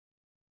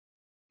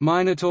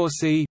Minotaur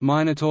C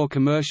Minotaur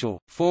Commercial,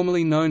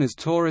 formerly known as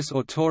Taurus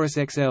or Taurus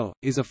XL,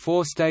 is a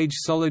four-stage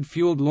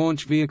solid-fueled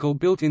launch vehicle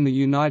built in the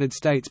United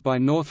States by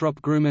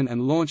Northrop Grumman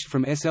and launched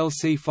from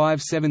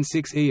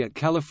SLC-576E at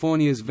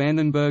California's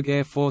Vandenberg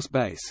Air Force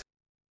Base.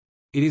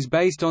 It is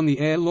based on the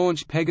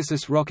air-launched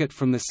Pegasus rocket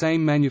from the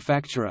same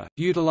manufacturer,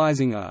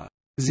 utilizing a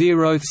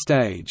zeroth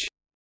stage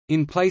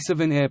in place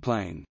of an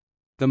airplane.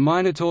 The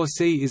Minotaur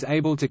C is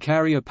able to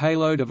carry a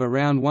payload of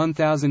around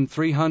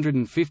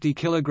 1,350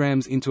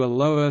 kg into a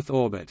low Earth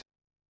orbit.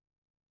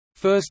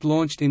 First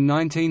launched in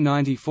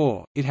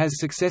 1994, it has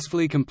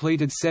successfully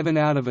completed 7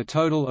 out of a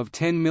total of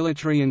 10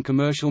 military and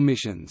commercial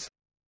missions.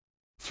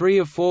 3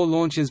 of 4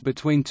 launches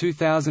between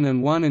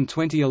 2001 and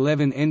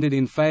 2011 ended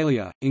in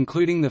failure,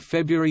 including the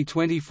February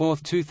 24,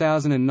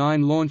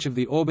 2009 launch of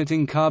the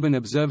Orbiting Carbon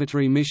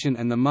Observatory mission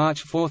and the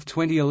March 4,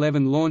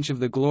 2011 launch of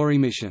the Glory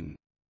mission.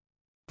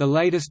 The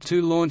latest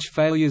 2 launch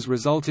failures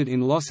resulted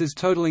in losses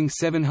totaling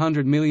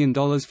 $700 million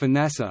for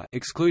NASA,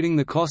 excluding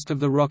the cost of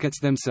the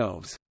rockets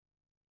themselves.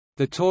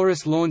 The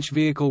Taurus launch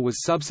vehicle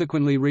was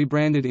subsequently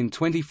rebranded in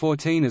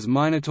 2014 as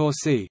Minotaur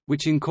C,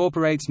 which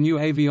incorporates new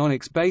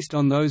avionics based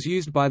on those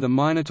used by the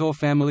Minotaur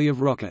family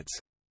of rockets.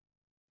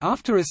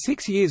 After a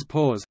 6 years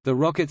pause, the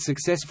rocket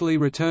successfully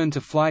returned to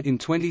flight in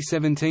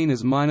 2017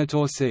 as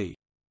Minotaur C.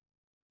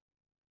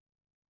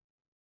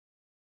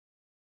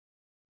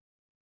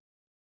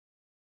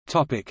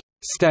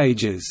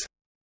 Stages.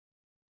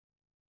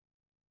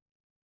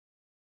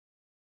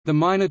 The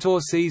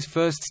Minotaur C's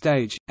first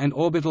stage, an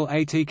orbital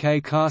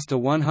ATK Castor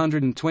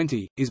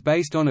 120, is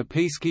based on a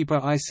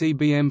Peacekeeper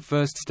ICBM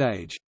first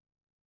stage.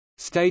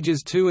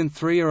 Stages 2 and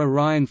 3 are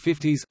Orion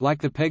 50s like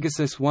the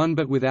Pegasus 1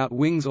 but without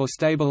wings or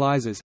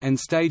stabilizers, and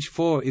Stage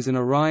 4 is an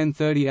Orion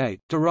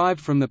 38,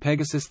 derived from the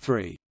Pegasus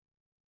 3.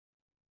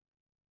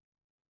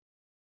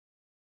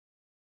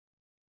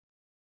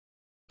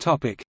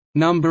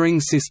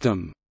 Numbering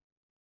system.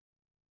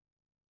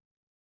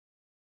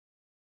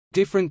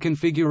 Different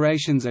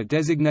configurations are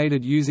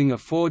designated using a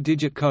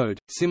 4-digit code,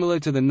 similar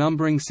to the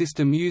numbering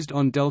system used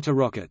on Delta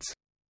rockets.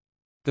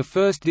 The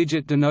first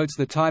digit denotes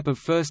the type of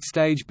first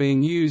stage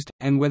being used,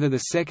 and whether the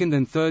second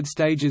and third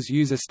stages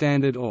use a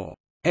standard or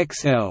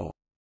XL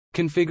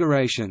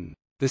configuration.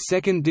 The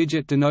second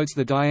digit denotes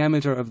the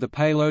diameter of the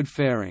payload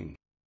fairing.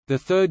 The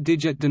third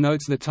digit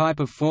denotes the type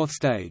of fourth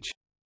stage.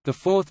 The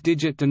fourth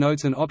digit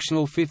denotes an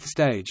optional fifth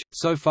stage,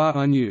 so far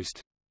unused.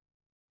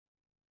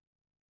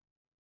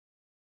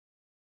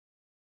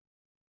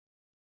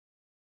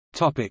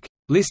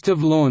 List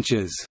of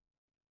launches.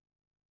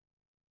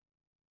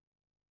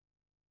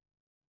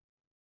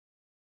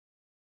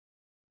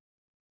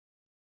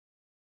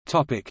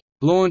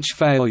 Launch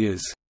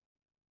failures.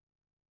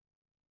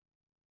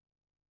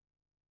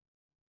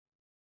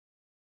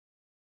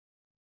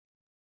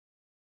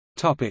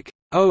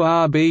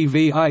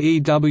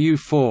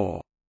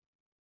 ORBVIEW4.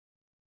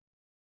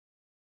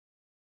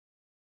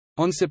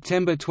 On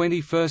September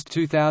 21,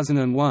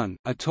 2001,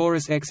 a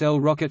Taurus XL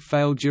rocket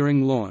failed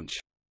during launch.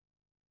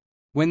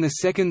 When the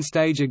second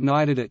stage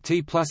ignited at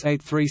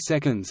T+83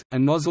 seconds, a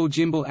nozzle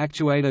gimbal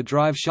actuator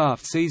drive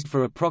shaft seized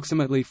for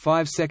approximately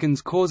 5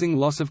 seconds, causing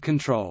loss of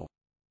control.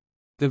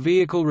 The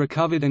vehicle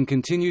recovered and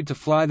continued to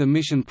fly the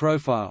mission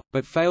profile,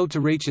 but failed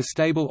to reach a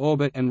stable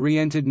orbit and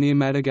re-entered near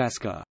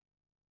Madagascar.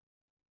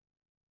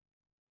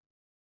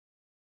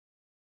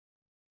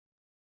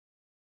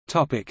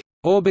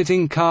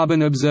 Orbiting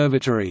Carbon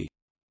Observatory.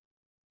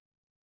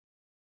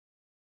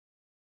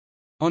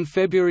 On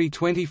February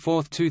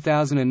 24,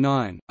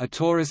 2009, a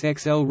Taurus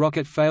XL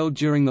rocket failed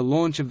during the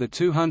launch of the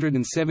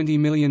 $270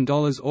 million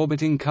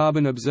Orbiting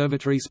Carbon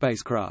Observatory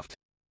spacecraft.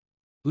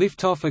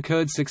 Liftoff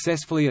occurred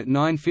successfully at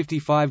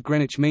 9:55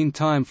 Greenwich Mean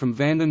Time from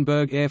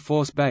Vandenberg Air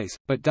Force Base,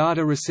 but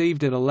data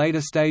received at a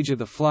later stage of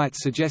the flight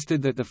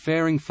suggested that the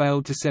fairing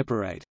failed to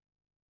separate.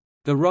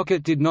 The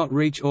rocket did not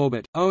reach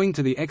orbit, owing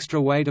to the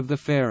extra weight of the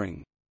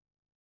fairing.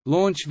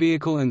 Launch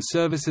vehicle and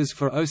services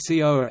for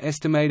OCO are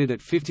estimated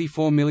at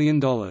 $54 million.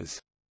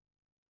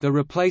 The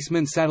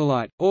replacement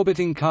satellite,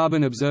 Orbiting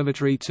Carbon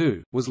Observatory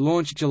 2, was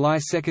launched July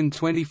 2,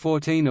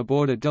 2014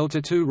 aboard a Delta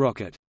II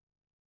rocket.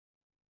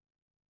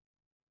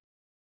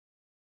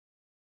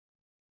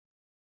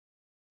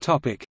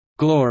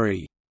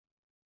 Glory.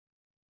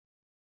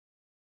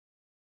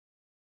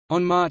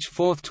 On March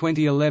 4,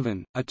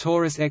 2011, a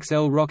Taurus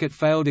XL rocket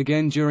failed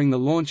again during the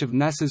launch of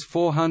NASA's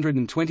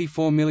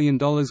 $424 million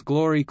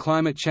Glory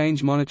climate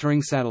change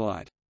monitoring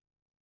satellite.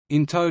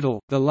 In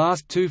total, the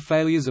last 2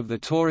 failures of the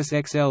Taurus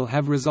XL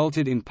have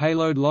resulted in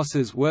payload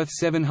losses worth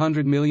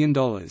 $700 million.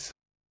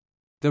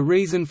 The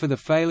reason for the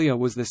failure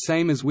was the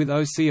same as with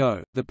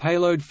OCO, the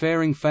payload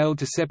fairing failed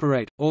to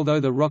separate, although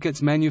the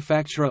rocket's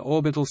manufacturer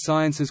Orbital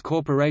Sciences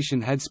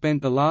Corporation had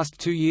spent the last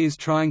 2 years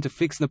trying to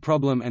fix the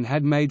problem and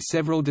had made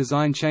several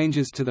design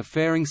changes to the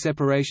fairing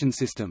separation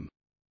system.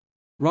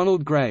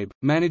 Ronald Grabe,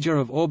 manager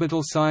of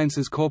Orbital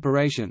Sciences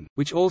Corporation,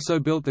 which also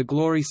built the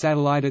Glory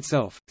satellite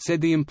itself, said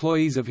the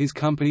employees of his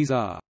companies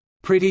are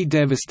pretty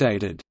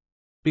devastated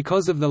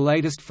because of the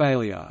latest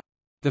failure.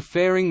 The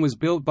fairing was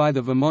built by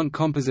the Vermont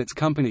Composites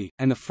Company,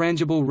 and the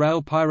frangible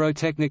rail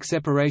pyrotechnic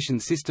separation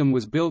system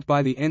was built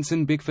by the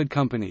Ensign-Bickford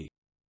Company.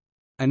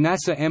 A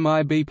NASA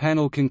MIB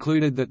panel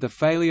concluded that the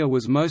failure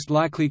was most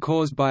likely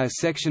caused by a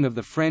section of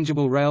the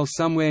frangible rail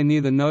somewhere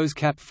near the nose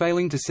cap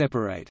failing to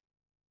separate.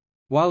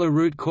 While a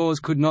root cause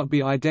could not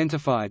be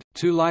identified,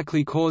 two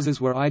likely causes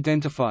were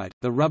identified: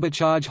 the rubber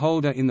charge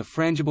holder in the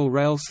frangible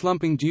rail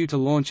slumping due to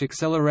launch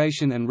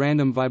acceleration and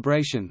random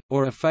vibration,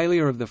 or a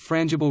failure of the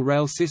frangible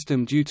rail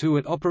system due to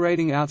it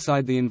operating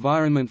outside the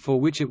environment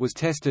for which it was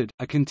tested.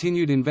 A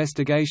continued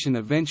investigation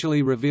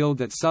eventually revealed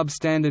that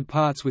substandard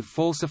parts with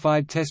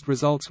falsified test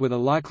results were the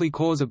likely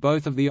cause of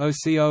both of the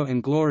OCO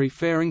and Glory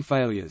fairing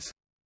failures.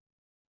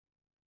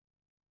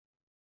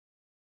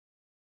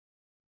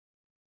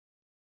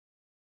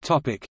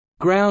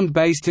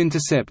 Ground-based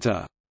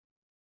interceptor.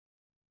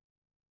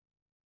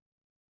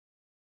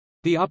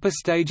 The upper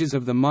stages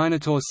of the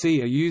Minotaur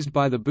C are used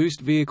by the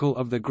boost vehicle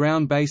of the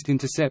Ground-Based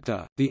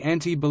Interceptor, the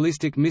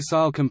anti-ballistic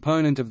missile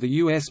component of the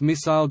U.S.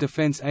 Missile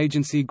Defense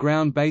Agency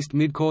Ground-Based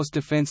Midcourse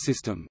Defense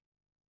System.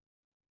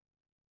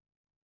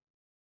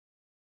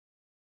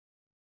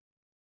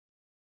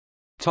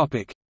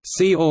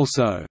 See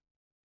also: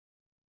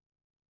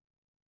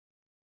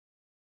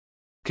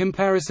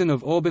 Comparison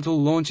of orbital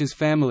launchers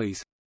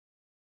families,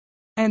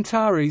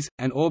 Antares,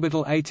 an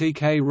orbital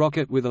ATK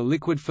rocket with a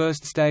liquid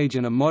first stage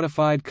and a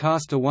modified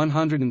Castor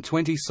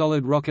 120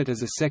 solid rocket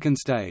as a second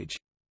stage.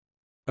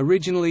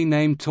 Originally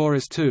named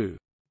Taurus II.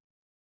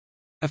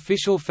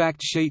 Official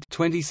fact sheet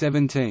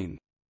 2017.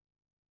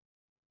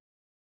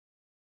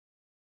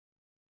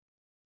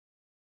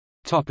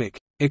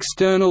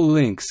 External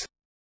links.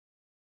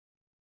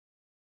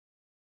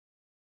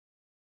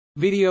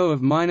 Video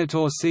of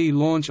Minotaur C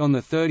launch on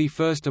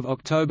 31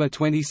 October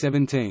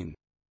 2017.